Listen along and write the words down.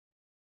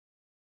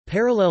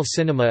Parallel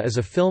cinema is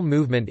a film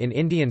movement in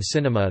Indian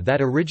cinema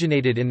that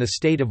originated in the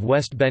state of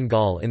West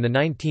Bengal in the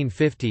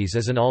 1950s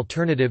as an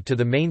alternative to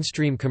the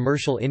mainstream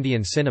commercial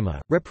Indian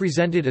cinema,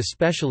 represented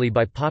especially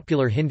by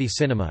popular Hindi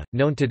cinema,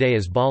 known today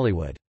as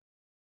Bollywood.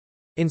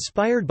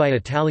 Inspired by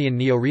Italian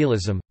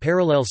neorealism,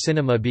 parallel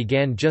cinema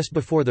began just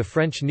before the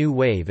French New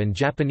Wave and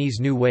Japanese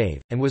New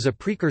Wave, and was a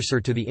precursor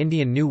to the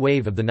Indian New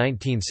Wave of the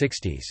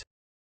 1960s.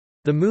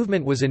 The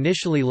movement was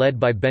initially led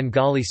by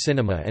Bengali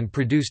cinema and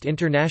produced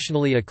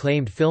internationally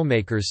acclaimed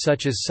filmmakers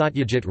such as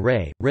Satyajit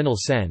Ray, Mrinal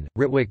Sen,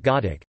 Ritwik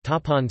Ghatak,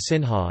 Tapan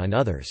Sinha and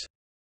others.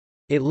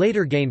 It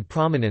later gained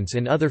prominence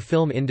in other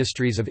film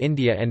industries of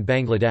India and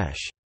Bangladesh.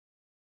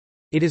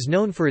 It is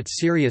known for its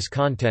serious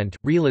content,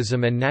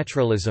 realism and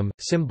naturalism,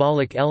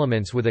 symbolic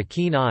elements with a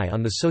keen eye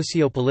on the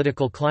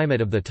socio-political climate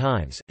of the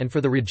times, and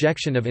for the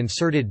rejection of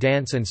inserted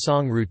dance and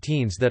song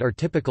routines that are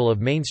typical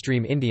of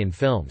mainstream Indian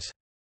films.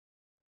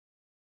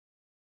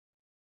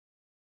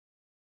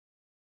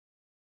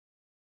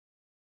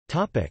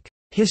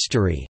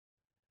 History.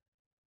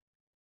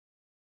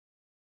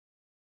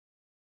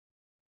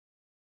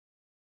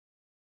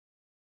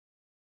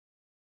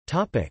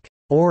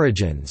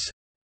 Origins.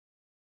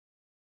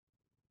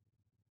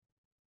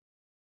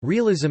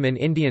 Realism in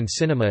Indian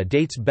cinema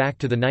dates back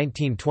to the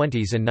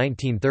 1920s and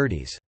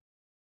 1930s.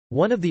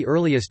 One of the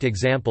earliest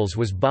examples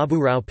was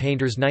Baburao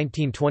Painter's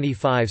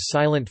 1925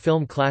 silent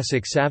film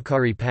classic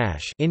Savkari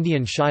Pash,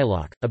 Indian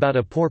Shylock, about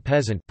a poor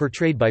peasant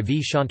portrayed by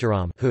V.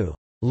 Shantaram, who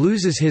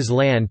loses his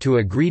land to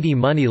a greedy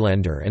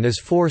moneylender and is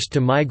forced to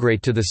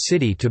migrate to the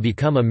city to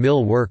become a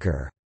mill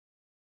worker.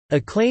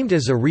 Acclaimed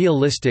as a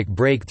realistic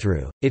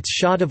breakthrough, its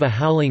shot of a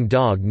howling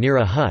dog near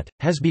a hut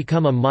has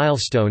become a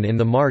milestone in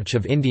the march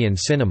of Indian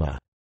cinema.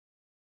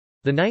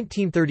 The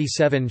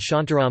 1937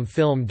 Shantaram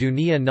film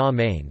Duniya Na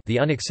Main, The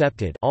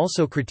Unaccepted,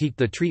 also critiqued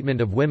the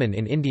treatment of women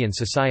in Indian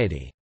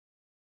society.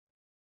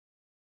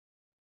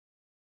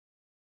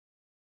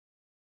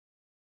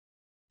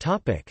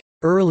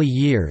 Early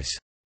years.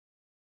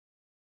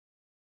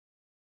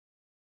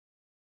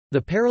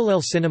 The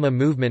parallel cinema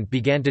movement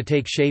began to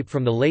take shape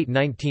from the late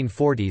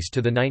 1940s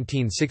to the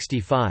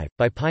 1965,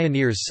 by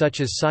pioneers such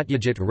as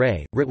Satyajit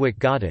Ray, Ritwik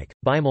Ghatak,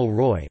 Bimal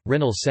Roy,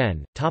 Mrinal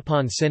Sen,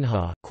 Tapan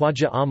Sinha,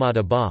 Khwaja Ahmad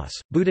Abbas,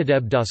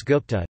 Buddhadeb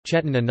Dasgupta,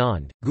 Chetan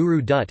Anand,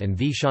 Guru Dutt and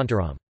V.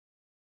 Shantaram.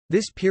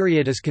 This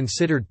period is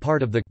considered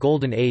part of the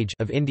 «golden age»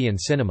 of Indian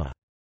cinema.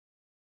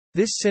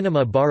 This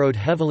cinema borrowed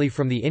heavily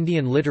from the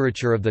Indian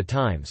literature of the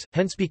times,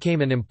 hence became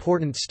an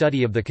important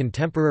study of the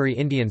contemporary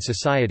Indian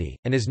society,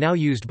 and is now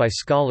used by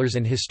scholars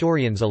and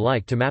historians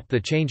alike to map the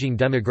changing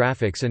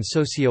demographics and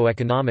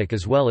socio-economic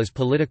as well as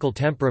political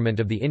temperament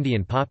of the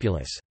Indian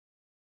populace.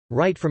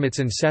 Right from its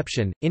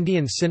inception,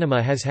 Indian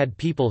cinema has had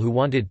people who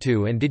wanted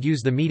to and did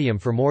use the medium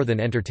for more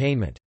than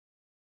entertainment.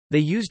 They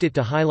used it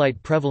to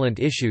highlight prevalent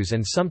issues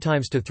and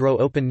sometimes to throw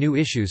open new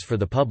issues for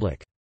the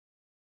public.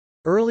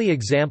 Early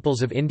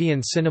examples of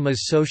Indian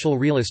cinema's social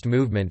realist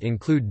movement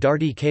include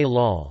Dardi K.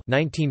 Lal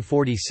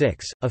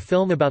 (1946), a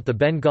film about the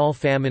Bengal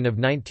famine of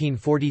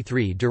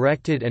 1943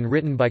 directed and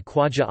written by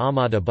Khwaja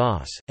Ahmad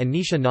Abbas, and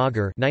Nisha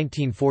Nagar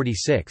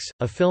 (1946),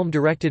 a film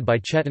directed by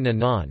Chetan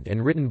Anand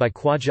and written by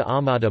Khwaja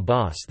Ahmad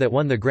Abbas that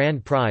won the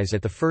grand prize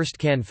at the first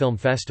Cannes Film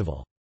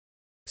Festival.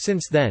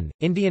 Since then,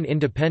 Indian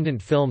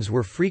independent films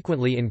were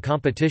frequently in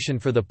competition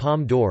for the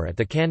Palme d'Or at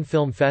the Cannes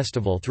Film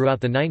Festival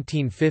throughout the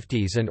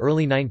 1950s and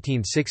early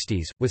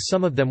 1960s, with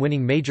some of them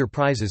winning major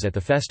prizes at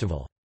the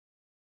festival.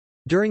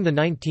 During the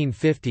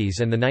 1950s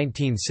and the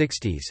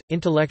 1960s,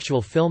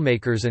 intellectual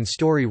filmmakers and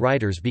story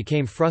writers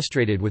became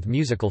frustrated with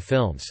musical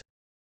films.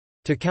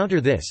 To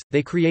counter this,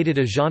 they created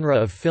a genre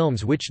of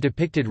films which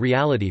depicted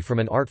reality from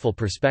an artful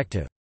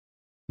perspective.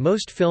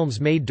 Most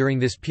films made during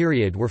this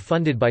period were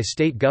funded by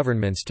state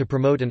governments to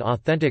promote an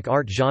authentic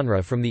art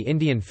genre from the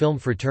Indian film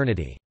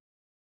fraternity.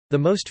 The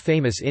most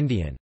famous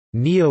Indian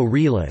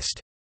neo-realist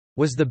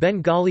was the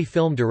Bengali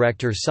film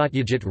director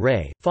Satyajit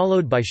Ray,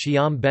 followed by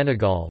Shyam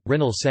Benegal,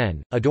 Mrinal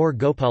Sen, Adoor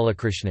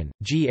Gopalakrishnan,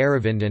 G.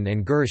 Aravindan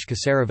and Girish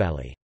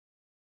Kasaravalli.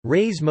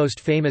 Ray's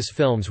most famous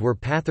films were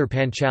Pathar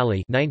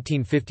Panchali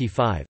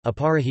 (1955),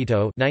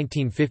 Aparajito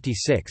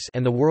 (1956),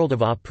 and The World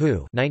of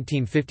Apu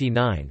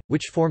 (1959),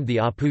 which formed the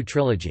Apu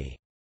trilogy.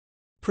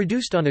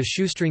 Produced on a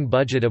shoestring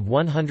budget of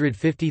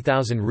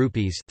 150,000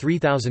 rupees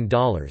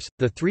 $3,000,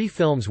 the three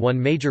films won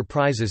major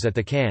prizes at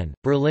the Cannes,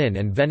 Berlin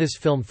and Venice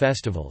film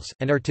festivals,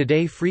 and are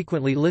today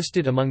frequently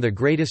listed among the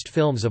greatest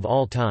films of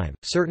all time.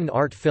 Certain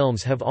art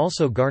films have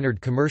also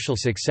garnered commercial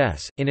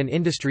success, in an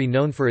industry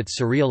known for its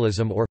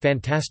surrealism or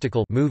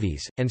fantastical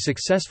movies, and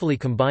successfully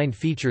combined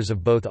features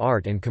of both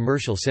art and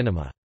commercial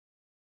cinema.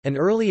 An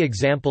early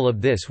example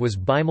of this was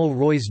Bimal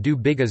Roy's Do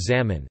Biga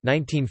Zaman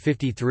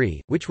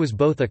 (1953), which was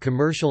both a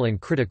commercial and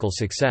critical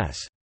success.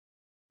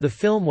 The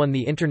film won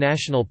the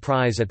International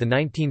Prize at the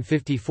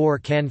 1954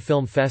 Cannes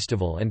Film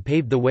Festival and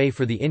paved the way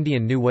for the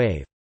Indian New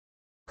Wave.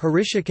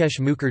 Hrishikesh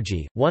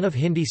Mukherjee, one of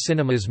Hindi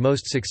cinema's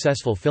most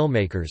successful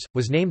filmmakers,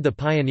 was named the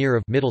pioneer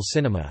of middle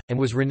cinema, and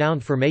was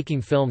renowned for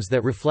making films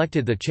that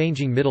reflected the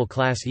changing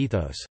middle-class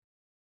ethos.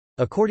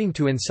 According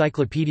to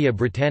Encyclopaedia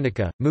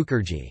Britannica,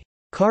 Mukherjee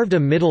carved a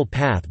middle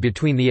path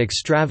between the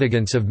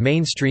extravagance of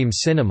mainstream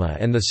cinema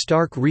and the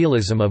stark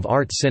realism of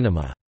art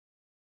cinema.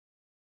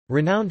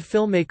 Renowned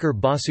filmmaker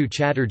Basu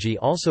Chatterjee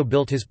also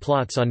built his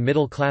plots on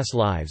middle-class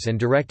lives and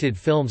directed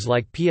films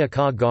like Pia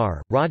Ka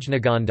Gar,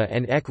 Rajnaganda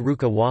and Ek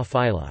Ruka Wa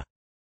Phila.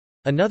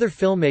 Another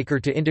filmmaker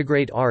to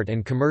integrate art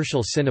and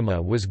commercial cinema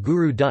was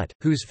Guru Dutt,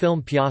 whose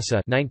film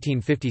Pyasa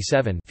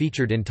 1957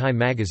 featured in Time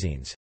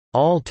magazine's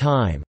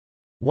All-Time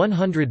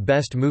 100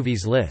 Best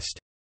Movies list.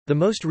 The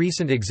most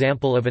recent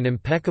example of an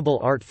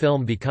impeccable art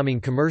film becoming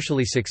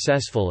commercially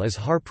successful is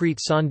Harpreet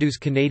Sandhu's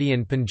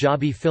Canadian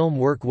Punjabi film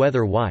work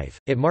Weather Wife.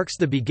 It marks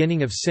the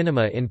beginning of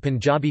cinema in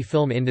Punjabi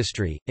film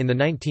industry. In the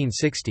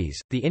 1960s,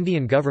 the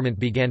Indian government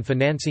began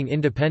financing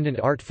independent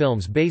art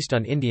films based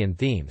on Indian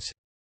themes.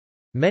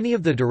 Many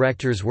of the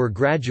directors were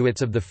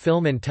graduates of the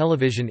Film and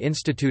Television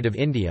Institute of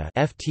India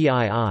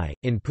 (FTII)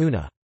 in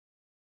Pune.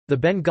 The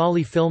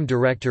Bengali film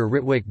director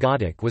Ritwik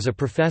Ghatak was a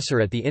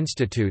professor at the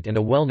institute and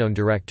a well-known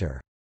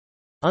director.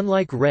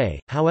 Unlike Ray,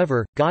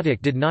 however,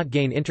 Ghatak did not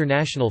gain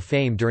international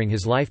fame during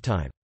his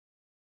lifetime.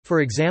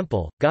 For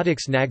example,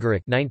 Ghatak's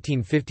Nagarik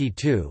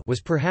 1952 was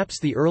perhaps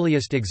the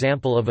earliest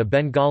example of a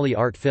Bengali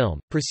art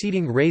film,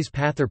 preceding Ray's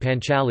Pathar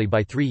Panchali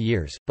by 3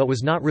 years, but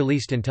was not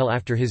released until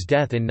after his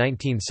death in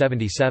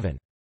 1977.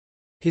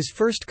 His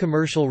first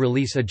commercial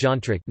release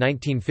Ajantrik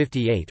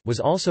 1958 was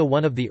also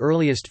one of the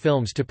earliest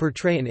films to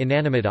portray an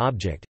inanimate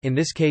object, in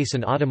this case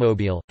an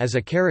automobile, as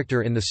a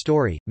character in the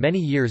story, many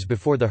years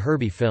before the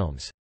Herbie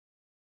films.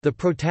 The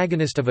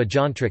protagonist of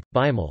Ajantrik,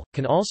 Bimal,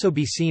 can also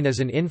be seen as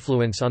an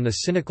influence on the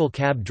cynical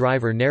cab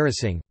driver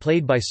Narasingh,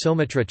 played by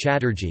Soumitra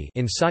Chatterjee,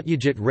 in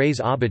Satyajit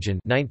Ray's Abhijan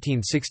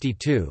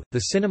 1962. The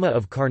cinema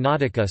of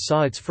Karnataka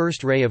saw its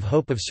first ray of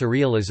hope of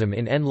surrealism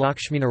in N.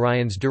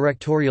 Lakshminarayan's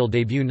directorial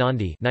debut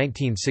Nandi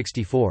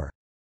 1964.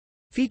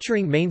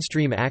 Featuring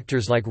mainstream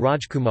actors like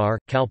Rajkumar,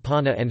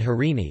 Kalpana and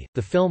Harini,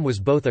 the film was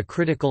both a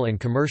critical and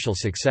commercial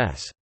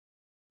success.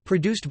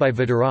 Produced by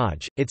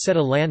Vidaraj, it set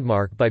a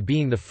landmark by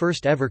being the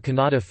first ever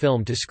Kannada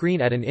film to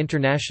screen at an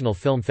international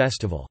film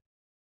festival.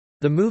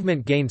 The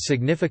movement gained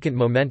significant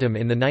momentum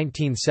in the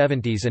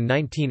 1970s and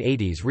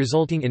 1980s,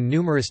 resulting in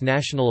numerous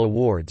national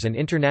awards and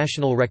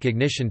international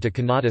recognition to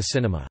Kannada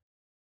cinema.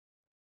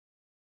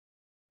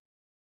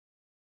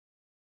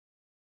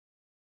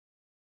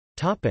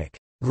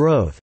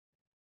 Growth.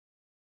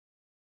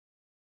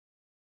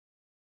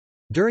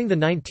 During the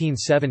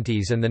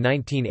 1970s and the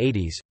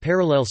 1980s,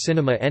 parallel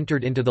cinema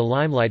entered into the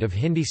limelight of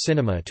Hindi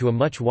cinema to a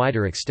much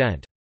wider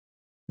extent.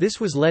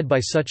 This was led by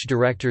such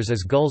directors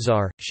as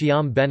Gulzar,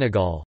 Shyam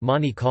Benegal,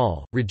 Mani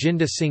Kaul,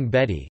 Rajinder Singh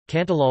Bedi,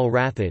 Kantilal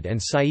Rathod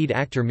and Syed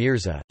Akhtar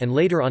Mirza, and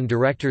later on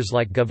directors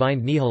like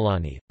Govind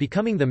Nihalani,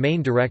 becoming the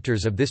main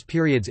directors of this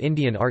period's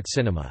Indian art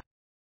cinema.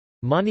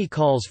 Mani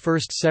Kaul's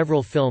first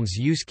several films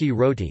Uski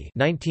Roti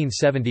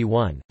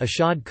 1971,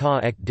 Ashad Ka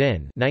Ek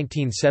Din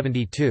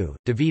 1972,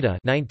 Davida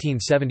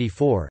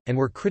 1974, and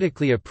were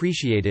critically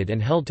appreciated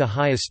and held to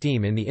high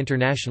esteem in the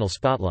international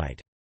spotlight.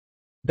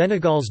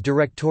 Benegal's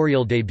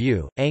directorial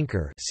debut,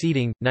 Anchor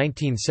Seating,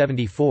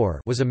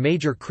 1974, was a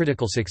major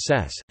critical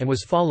success, and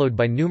was followed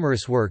by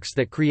numerous works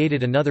that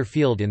created another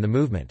field in the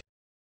movement.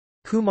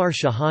 Kumar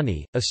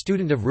Shahani, a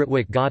student of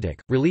Ritwik Ghatak,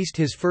 released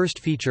his first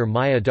feature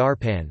Maya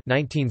Darpan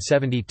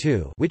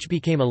 1972, which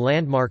became a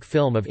landmark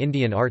film of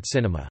Indian art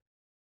cinema.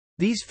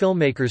 These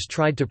filmmakers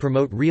tried to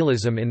promote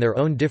realism in their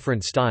own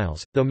different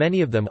styles, though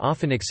many of them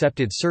often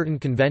accepted certain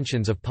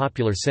conventions of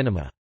popular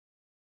cinema.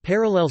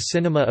 Parallel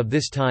cinema of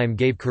this time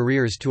gave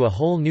careers to a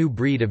whole new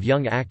breed of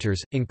young actors,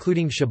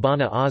 including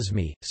Shabana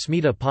Azmi,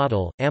 Smita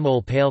Patil,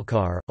 Amol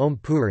Palkar, Om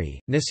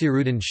Puri,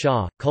 Nasiruddin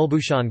Shah,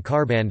 Kulbhushan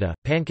Kharbanda,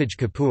 Pankaj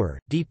Kapoor,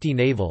 Deepti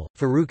Naval,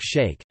 Farooq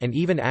Sheikh, and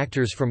even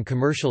actors from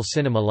commercial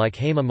cinema like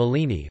Hema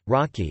Malini,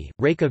 Rocky,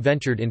 Rekha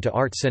ventured into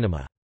art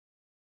cinema.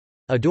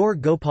 Adoor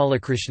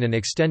Gopalakrishnan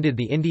extended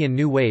the Indian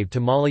New Wave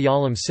to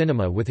Malayalam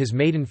cinema with his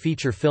maiden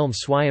feature film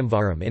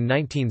Swayamvaram in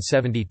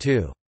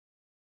 1972.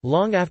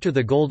 Long after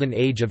the golden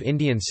age of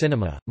Indian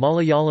cinema,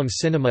 Malayalam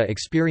cinema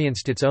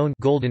experienced its own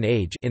golden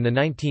age in the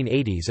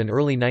 1980s and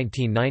early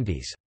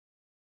 1990s.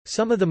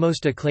 Some of the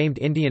most acclaimed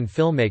Indian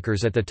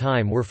filmmakers at the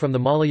time were from the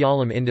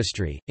Malayalam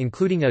industry,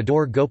 including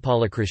Adoor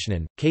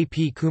Gopalakrishnan, K.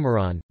 P.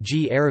 Kumaran,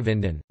 G.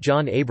 Aravindan,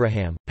 John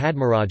Abraham,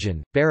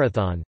 Padmarajan,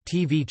 Bharathan,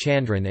 T. V.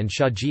 Chandran and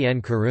Shaji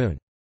N. Karun.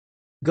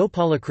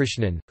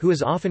 Gopalakrishnan, who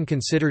is often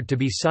considered to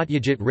be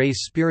Satyajit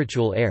Ray's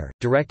spiritual heir,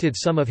 directed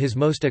some of his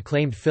most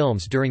acclaimed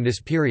films during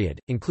this period,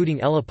 including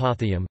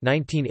Elapathayam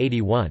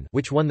 1981,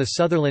 which won the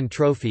Sutherland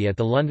Trophy at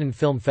the London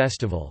Film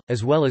Festival,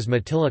 as well as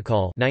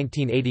Matilakal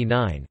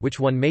 1989, which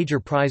won major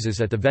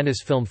prizes at the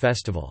Venice Film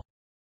Festival.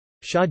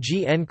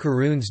 Shaji N.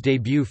 Karun's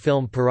debut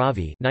film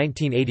Puravi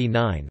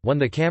 1989 won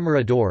the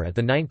Camera d'Or at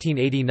the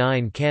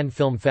 1989 Cannes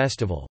Film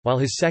Festival, while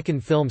his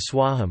second film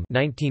Swaham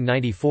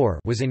 1994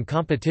 was in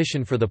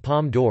competition for the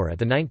Palme d'Or at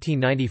the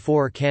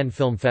 1994 Cannes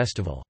Film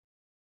Festival.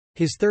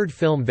 His third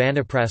film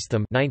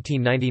Vanaprastham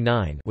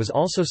 1999 was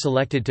also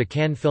selected to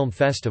Cannes Film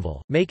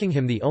Festival, making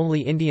him the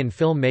only Indian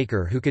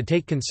filmmaker who could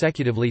take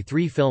consecutively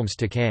 3 films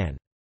to Cannes.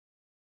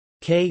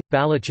 K.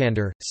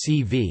 Balachandar,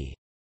 C.V.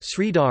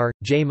 Sridhar,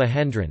 J.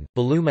 Mahendran,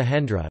 Balu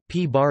Mahendra,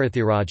 P.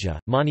 Bharathiraja,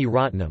 Mani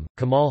Ratnam,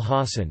 Kamal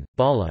Haasan,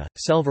 Bala,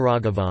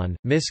 Selvaraghavan,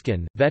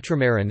 Miskin,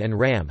 Vetramaran, and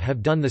Ram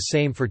have done the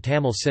same for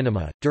Tamil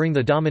cinema. During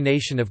the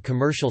domination of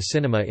commercial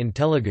cinema in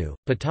Telugu,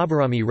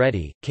 Pattabhirami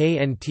Reddy, K.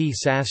 N. T.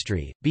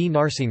 Sastry, B.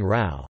 Narsingh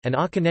Rao, and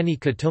Akkaneni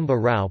Kutumba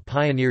Rao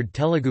pioneered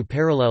Telugu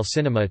parallel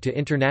cinema to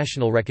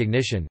international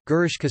recognition.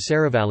 Girish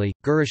Kasaravalli,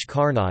 Girish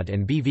Karnad,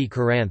 and B. V.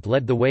 Karanth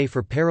led the way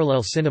for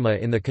parallel cinema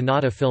in the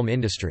Kannada film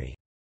industry.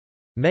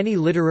 Many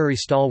literary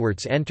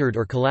stalwarts entered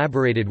or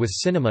collaborated with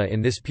cinema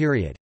in this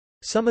period.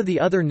 Some of the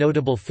other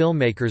notable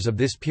filmmakers of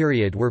this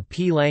period were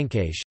P.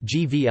 Lankesh,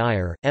 G. V.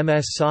 Iyer, M.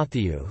 S.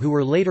 Sathiyu, who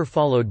were later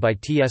followed by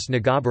T. S.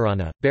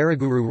 Nagabharana,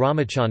 Baraguru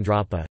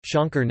Ramachandrappa,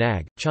 Shankar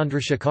Nag,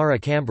 Chandrasekhara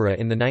Kambara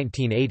in the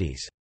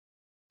 1980s.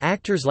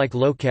 Actors like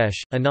Lokesh,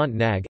 Anant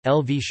Nag,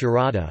 L. V.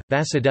 Sharada,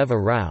 Vasudeva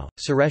Rao,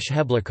 Suresh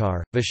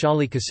Heblekar,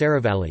 Vaishali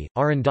Kasaravalli,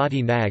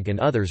 Arundhati Nag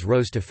and others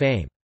rose to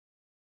fame.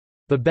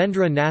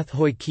 Babendra Nath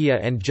Hoikia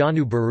and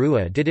Janu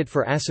Barua did it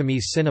for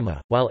Assamese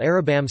cinema, while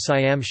Arabam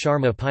Siam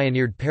Sharma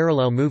pioneered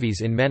parallel movies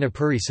in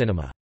Manipuri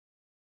cinema.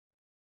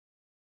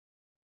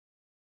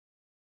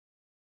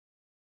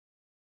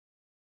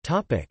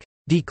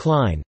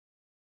 Decline.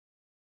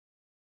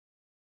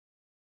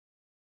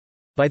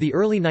 By the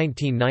early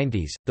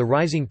 1990s, the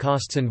rising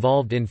costs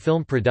involved in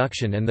film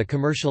production and the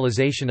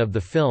commercialization of the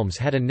films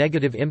had a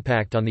negative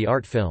impact on the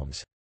art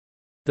films.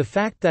 The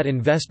fact that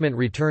investment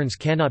returns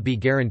cannot be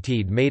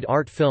guaranteed made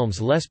art films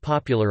less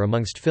popular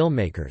amongst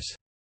filmmakers.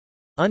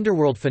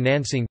 Underworld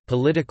financing,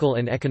 political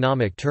and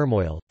economic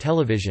turmoil,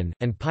 television,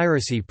 and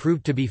piracy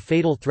proved to be a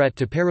fatal threat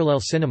to parallel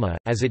cinema,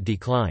 as it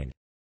declined.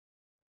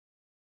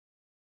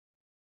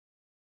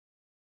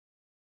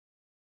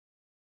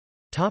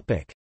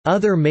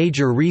 Other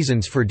major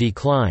reasons for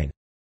decline.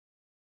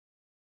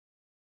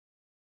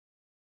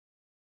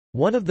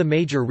 One of the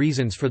major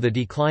reasons for the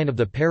decline of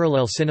the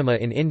parallel cinema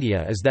in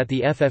India is that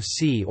the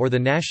FFC or the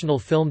National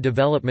Film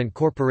Development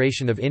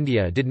Corporation of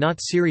India did not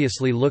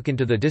seriously look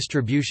into the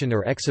distribution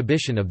or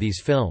exhibition of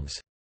these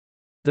films.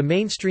 The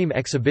mainstream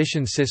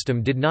exhibition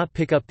system did not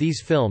pick up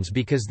these films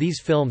because these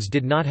films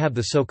did not have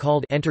the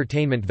so-called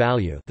entertainment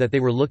value that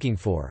they were looking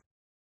for.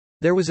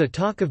 There was a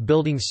talk of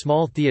building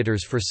small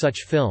theatres for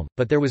such film,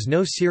 but there was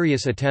no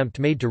serious attempt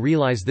made to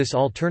realize this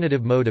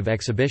alternative mode of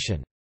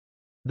exhibition.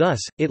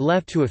 Thus, it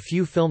left to a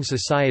few film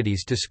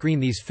societies to screen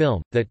these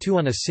films, that too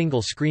on a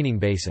single screening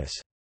basis.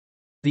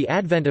 The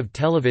advent of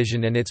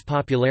television and its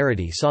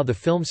popularity saw the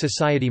film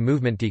society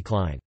movement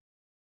decline.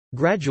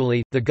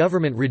 Gradually, the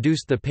government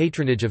reduced the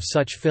patronage of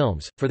such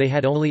films, for they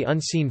had only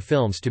unseen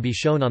films to be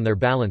shown on their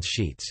balance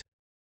sheets.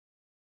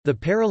 The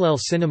parallel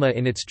cinema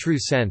in its true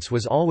sense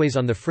was always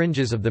on the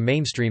fringes of the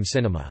mainstream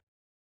cinema.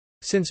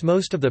 Since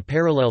most of the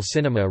parallel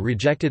cinema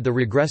rejected the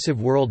regressive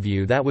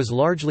worldview that was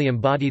largely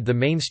embodied the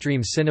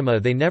mainstream cinema,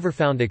 they never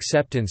found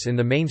acceptance in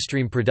the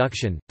mainstream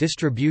production,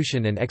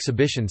 distribution and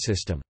exhibition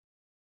system.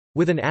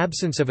 With an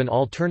absence of an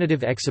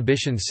alternative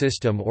exhibition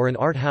system or an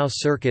art house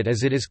circuit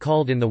as it is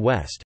called in the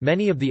West,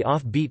 many of the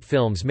off-beat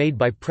films made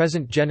by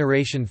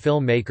present-generation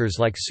filmmakers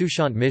like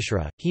Sushant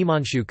Mishra,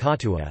 Himanshu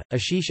Katua,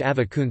 Ashish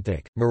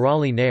Avakunthik,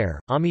 Murali Nair,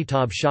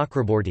 Amitabh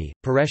Chakraborty,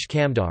 Paresh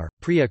Kamdar,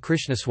 Priya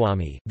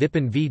Krishnaswamy,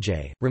 Vipin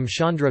Vijay,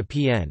 Ramchandra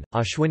P.N.,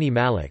 Ashwini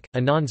Malik,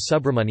 Anand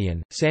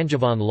Subramanian,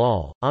 Sanjivan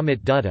Lal,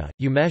 Amit Dutta,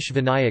 Umesh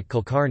Vinayak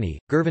Kulkarni,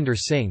 Gurvinder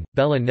Singh,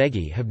 Bela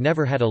Negi have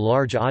never had a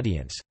large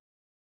audience.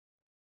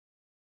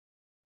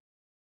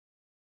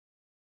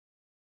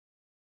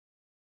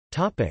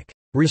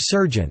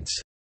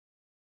 Resurgence.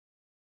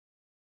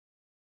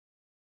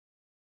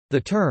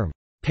 The term,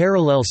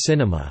 parallel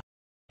cinema,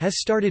 has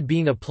started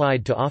being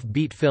applied to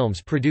off-beat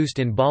films produced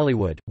in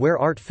Bollywood, where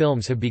art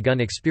films have begun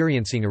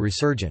experiencing a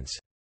resurgence.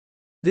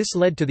 This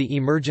led to the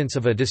emergence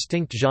of a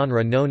distinct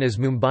genre known as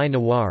Mumbai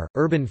Noir,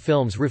 urban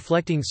films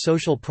reflecting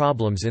social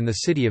problems in the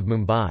city of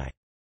Mumbai.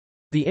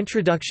 The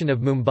introduction of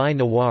Mumbai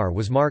Noir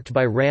was marked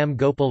by Ram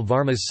Gopal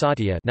Varma's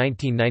Satya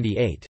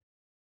 1998.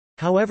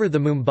 However, the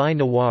Mumbai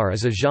Noir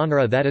is a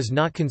genre that is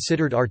not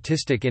considered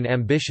artistic in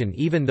ambition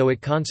even though it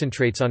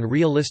concentrates on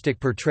realistic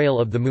portrayal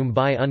of the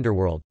Mumbai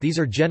underworld. These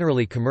are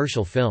generally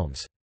commercial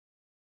films.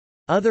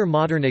 Other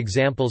modern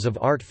examples of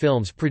art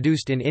films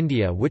produced in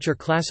India which are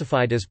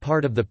classified as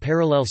part of the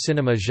parallel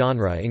cinema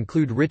genre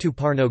include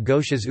Rituparno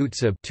Ghosh's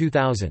Utsab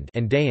 2000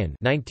 and Dayan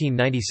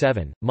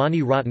 1997,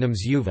 Mani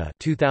Ratnam's Yuva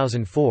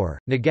 2004,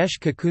 Nagesh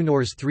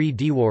Kakunar's 3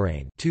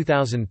 Diwarain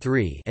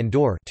 2003 and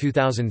Dor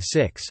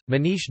 2006,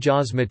 Manish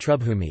Jha's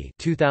Matrubhumi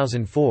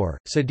 2004,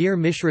 Sudhir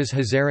Mishra's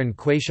Hazaran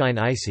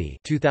Quaishine Isi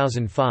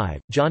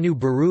 2005, Janu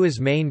Barua's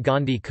Main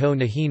Gandhi Ko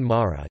Nahin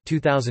Mara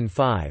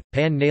 2005,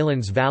 Pan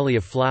Nalan's Valley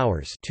of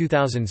Flowers 2006,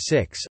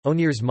 2006,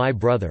 Onir's My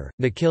Brother,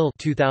 Nikhil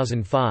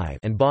 2005,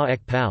 and Ba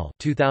Ek Pal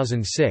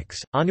 2006,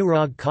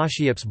 Anurag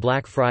Kashyap's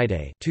Black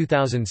Friday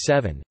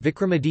 2007,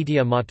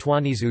 Vikramaditya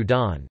Motwani's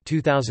Udan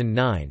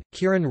 2009,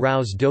 Kiran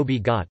Rao's Dobhi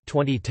Ghat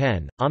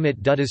 2010,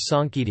 Amit Dutta's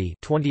Sankiti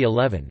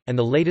 2011, and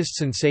the latest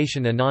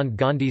sensation Anand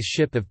Gandhi's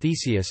Ship of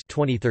Theseus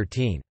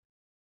 2013.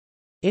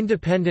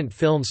 Independent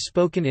films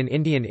spoken in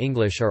Indian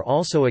English are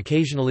also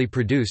occasionally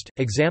produced.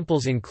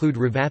 Examples include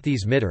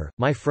Revathi's Mitter,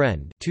 My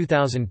Friend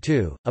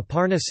 2002,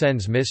 Aparna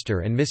Sen's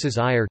Mr. and Mrs.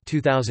 Iyer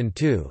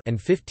 2002, and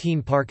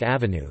 15 Park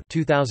Avenue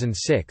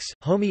 2006,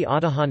 Homi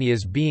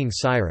Adahania's Being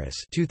Cyrus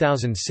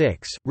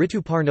 2006,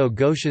 Rituparno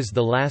Ghosh's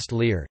The Last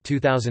Lear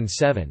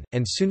 2007,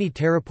 and Suni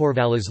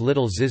Teraporvala's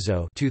Little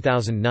Zizzo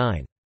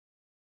 2009.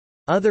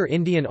 Other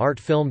Indian art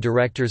film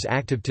directors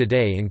active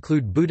today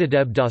include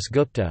Buddhadeb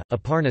Dasgupta,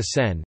 Aparna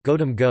Sen,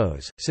 Gautam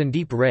Ghose,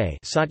 Sandeep Ray,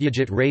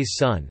 Satyajit Ray's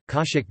son,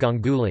 Kaushik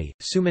Ganguly,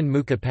 Suman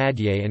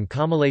Mukhopadhyay and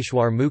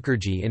Kamaleshwar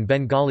Mukherjee in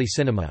Bengali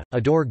cinema,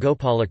 Adore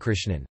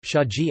Gopalakrishnan,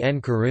 Shaji N.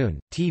 Karun,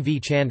 T. V.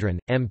 Chandran,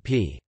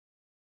 M.P.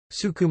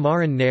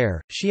 Sukumaran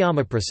Nair,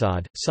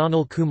 Shyamaprasad,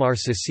 Sonal Kumar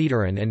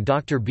Sasidaran and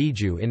Dr.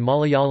 Biju in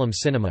Malayalam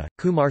cinema,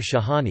 Kumar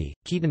Shahani,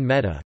 Ketan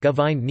Mehta,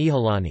 Govind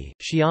Nihalani,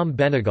 Shyam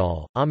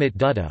Benegal, Amit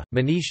Dutta,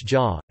 Manish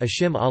Jha,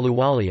 Ashim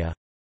Ahluwalia,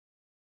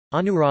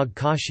 Anurag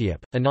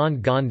Kashyap,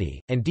 Anand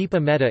Gandhi, and Deepa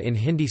Mehta in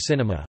Hindi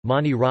cinema,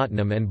 Mani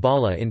Ratnam and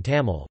Bala in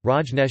Tamil,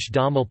 Rajnesh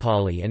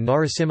Damalpalli and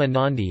Narasimha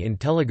Nandi in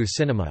Telugu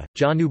cinema,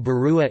 Janu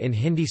Barua in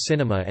Hindi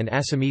cinema and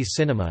Assamese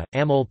cinema,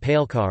 Amol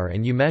Palkar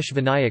and Umesh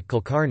Vinayak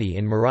Kulkarni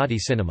in Marathi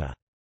cinema.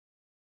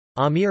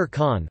 Amir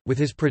Khan, with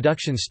his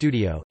production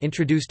studio,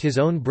 introduced his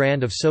own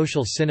brand of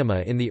social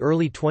cinema in the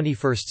early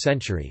 21st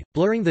century,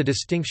 blurring the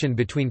distinction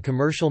between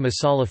commercial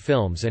masala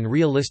films and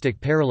realistic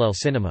parallel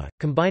cinema,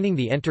 combining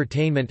the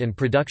entertainment and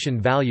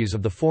production values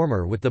of the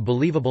former with the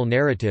believable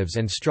narratives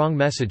and strong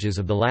messages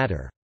of the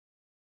latter.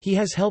 He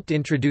has helped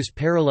introduce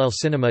parallel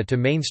cinema to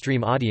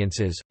mainstream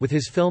audiences, with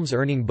his films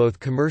earning both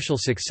commercial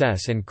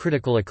success and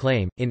critical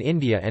acclaim, in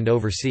India and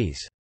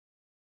overseas.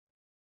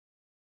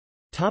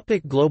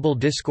 Global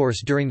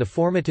discourse. During the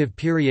formative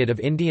period of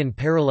Indian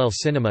parallel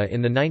cinema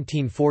in the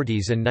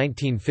 1940s and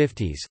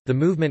 1950s, the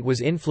movement was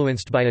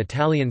influenced by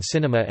Italian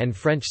cinema and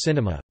French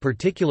cinema,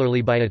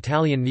 particularly by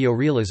Italian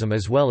neorealism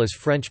as well as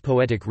French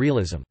poetic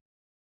realism.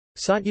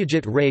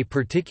 Satyajit Ray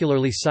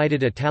particularly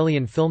cited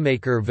Italian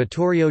filmmaker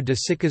Vittorio De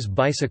Sica's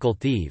Bicycle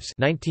Thieves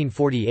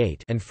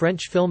 (1948) and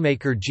French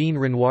filmmaker Jean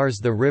Renoir's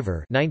The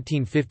River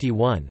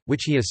 (1951),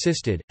 which he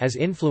assisted, as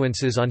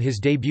influences on his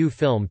debut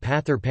film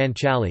Pathar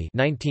Panchali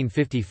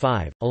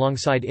 (1955),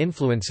 alongside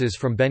influences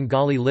from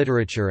Bengali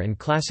literature and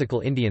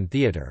classical Indian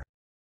theatre.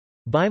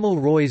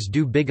 Bimal Roy's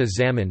Du Biga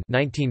Zaman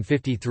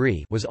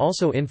 (1953) was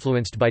also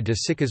influenced by De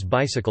Sica's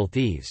Bicycle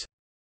Thieves.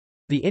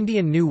 The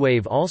Indian New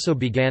Wave also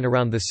began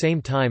around the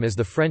same time as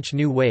the French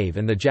New Wave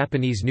and the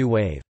Japanese New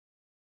Wave.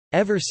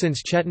 Ever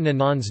since Chetan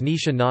Anand's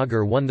Nisha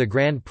Nagar won the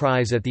grand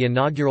prize at the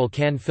inaugural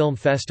Cannes Film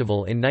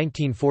Festival in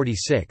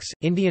 1946,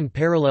 Indian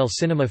parallel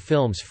cinema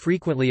films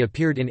frequently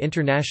appeared in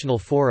international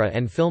fora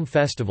and film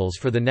festivals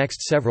for the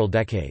next several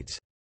decades.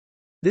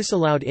 This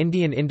allowed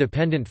Indian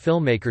independent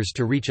filmmakers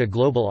to reach a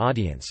global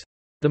audience.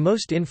 The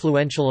most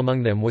influential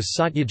among them was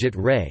Satyajit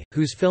Ray,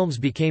 whose films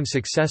became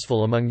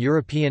successful among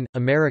European,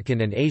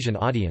 American and Asian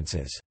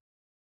audiences.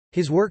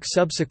 His work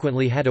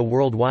subsequently had a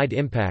worldwide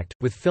impact,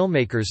 with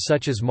filmmakers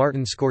such as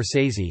Martin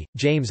Scorsese,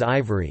 James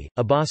Ivory,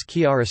 Abbas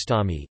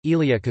Kiarostami,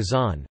 Elia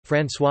Kazan,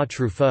 François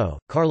Truffaut,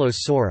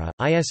 Carlos Saura,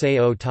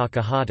 Isao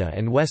Takahata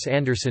and Wes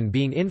Anderson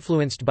being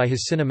influenced by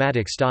his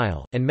cinematic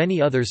style, and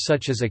many others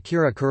such as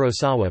Akira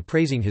Kurosawa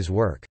praising his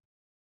work.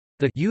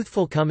 The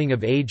youthful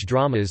coming-of-age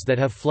dramas that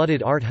have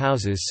flooded art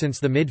houses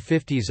since the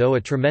mid-50s owe a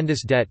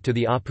tremendous debt to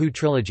the Apu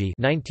trilogy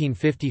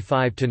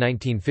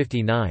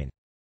 (1955–1959).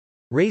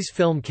 Ray's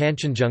film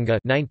Kanchenjunga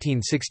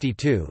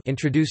 (1962)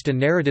 introduced a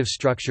narrative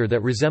structure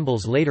that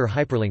resembles later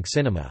hyperlink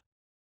cinema.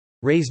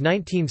 Ray's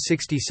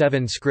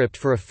 1967 script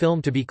for a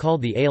film to be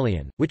called The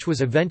Alien, which was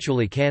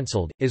eventually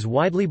cancelled, is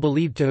widely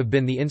believed to have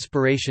been the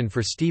inspiration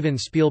for Steven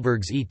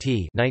Spielberg's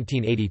E.T.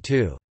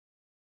 (1982).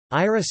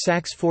 Ira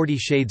Sachs' 40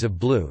 Shades of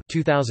Blue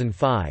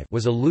 2005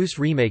 was a loose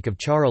remake of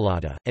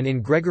Charulata, and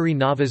in Gregory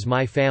Nava's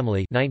My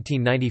Family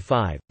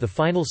 1995, the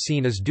final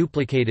scene is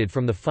duplicated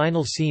from the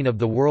final scene of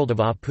The World of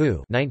Apu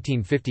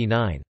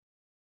 1959.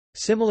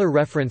 Similar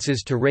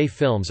references to Ray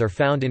films are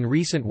found in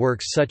recent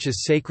works such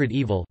as Sacred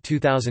Evil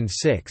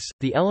 2006,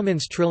 the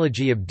Elements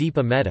trilogy of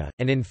Deepa Mehta,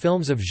 and in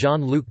films of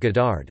Jean-Luc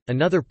Godard.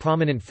 Another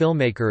prominent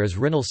filmmaker is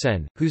Mrinal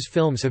Sen, whose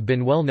films have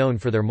been well known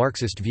for their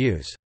Marxist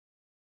views.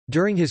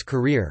 During his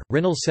career,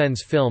 Mrinal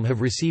Sen's film have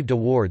received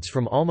awards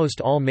from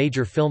almost all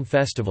major film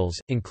festivals,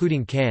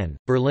 including Cannes,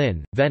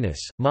 Berlin,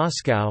 Venice,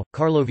 Moscow,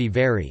 Karlovy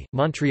Vary,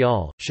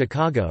 Montreal,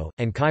 Chicago,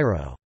 and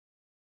Cairo.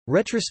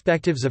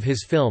 Retrospectives of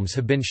his films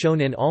have been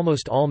shown in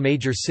almost all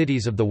major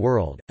cities of the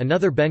world.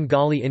 Another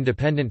Bengali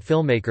independent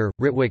filmmaker,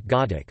 Ritwik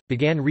Ghatak,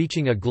 began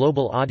reaching a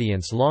global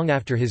audience long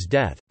after his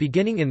death.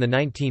 Beginning in the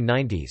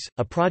 1990s,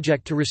 a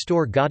project to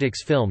restore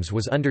Ghatak's films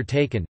was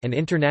undertaken, and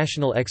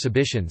international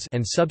exhibitions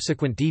and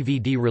subsequent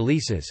DVD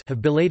releases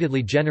have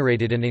belatedly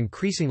generated an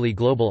increasingly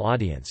global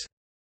audience.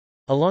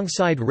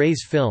 Alongside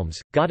Ray's films,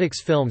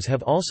 Ghatak's films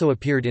have also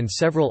appeared in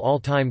several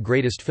all-time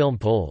greatest film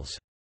polls.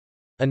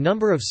 A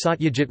number of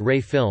Satyajit Ray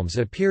films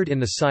appeared in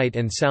the Sight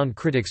and Sound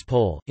Critics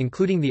poll,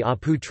 including the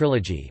Apu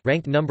trilogy,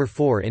 ranked number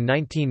 4 in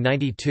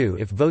 1992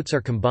 if votes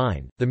are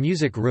combined, The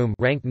Music Room,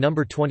 ranked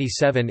number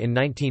 27 in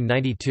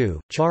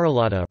 1992,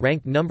 Charulata,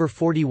 ranked number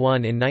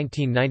 41 in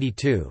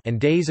 1992, and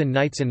Days and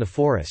Nights in the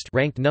Forest,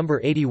 ranked number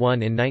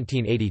 81 in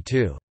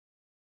 1982.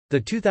 The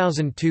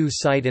 2002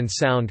 Sight and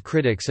Sound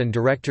Critics and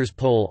Directors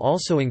poll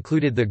also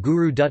included the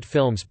Guru Dutt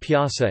films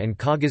Pyasa and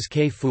Kagaz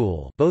Ke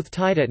Phool, both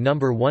tied at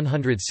number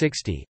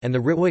 160, and the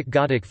Ritwik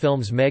Ghatak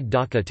films Meg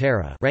Dhaka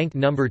Tara, ranked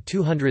number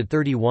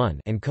 231,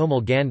 and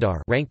Komal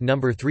Gandhar, ranked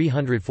number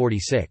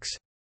 346.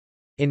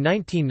 In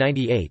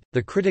 1998,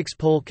 the critics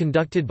poll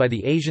conducted by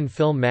the Asian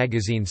film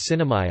magazine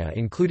Cinemaya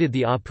included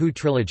the Apu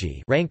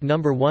trilogy, ranked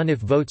number 1 if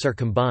votes are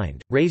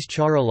combined, Ray's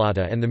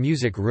Charulata and The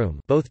Music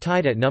Room, both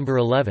tied at number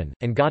 11,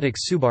 and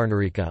Ghatak's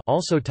Subarnarika,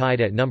 also tied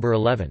at number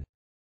 11.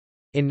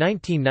 In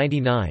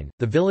 1999,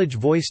 the Village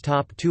Voice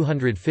Top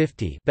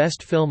 250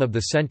 Best Film of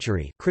the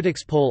Century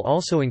critics poll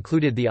also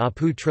included the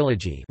Apu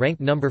trilogy, ranked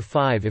number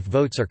 5 if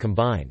votes are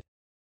combined.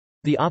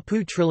 The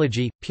Apu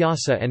trilogy,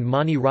 Pyasa and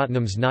Mani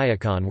Ratnam's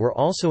Nayakan were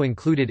also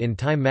included in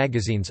Time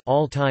magazine's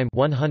All-Time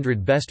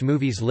 100 Best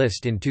Movies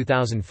list in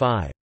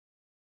 2005.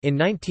 In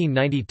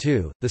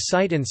 1992, the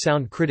Sight and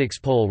Sound Critics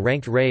poll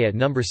ranked Ray at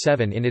number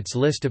 7 in its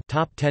list of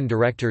Top 10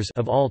 Directors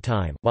of all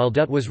time, while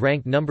Dutt was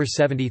ranked number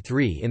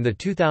 73 in the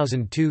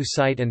 2002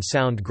 Sight and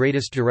Sound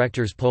Greatest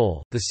Directors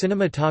poll. The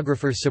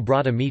cinematographer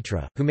Subrata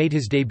Mitra, who made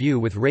his debut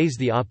with Ray's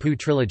The Apu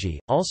trilogy,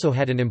 also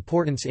had an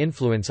important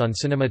influence on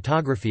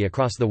cinematography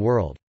across the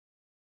world.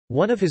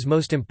 One of his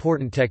most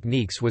important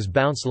techniques was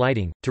bounce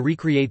lighting, to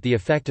recreate the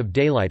effect of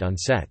daylight on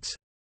sets.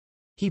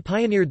 He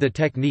pioneered the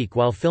technique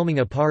while filming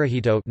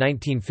Aparajito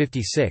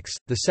 1956,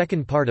 the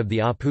second part of the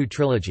Apu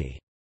trilogy.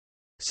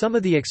 Some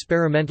of the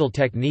experimental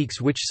techniques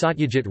which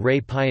Satyajit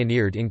Ray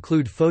pioneered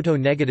include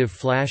photo-negative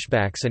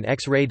flashbacks and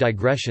X-ray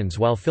digressions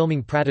while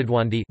filming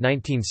Pratidwandi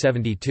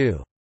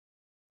 1972.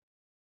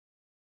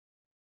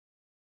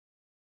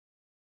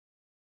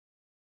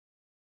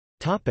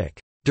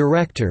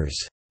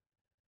 Directors.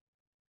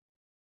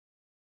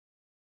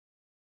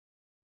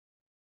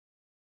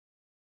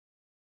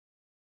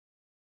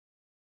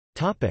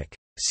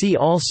 See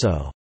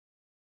also: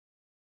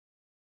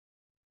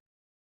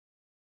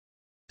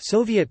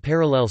 Soviet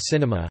parallel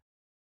cinema,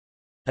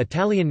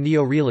 Italian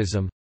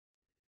neorealism,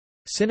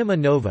 Cinema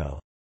Novo,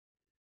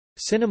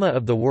 Cinema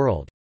of the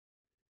World,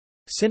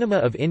 Cinema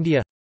of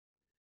India,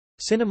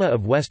 Cinema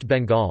of West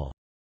Bengal,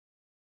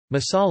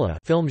 Masala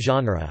film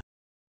genre,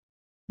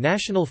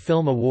 National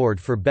Film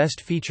Award for Best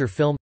Feature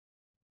Film,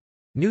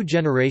 New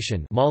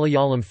Generation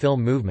Malayalam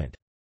film movement.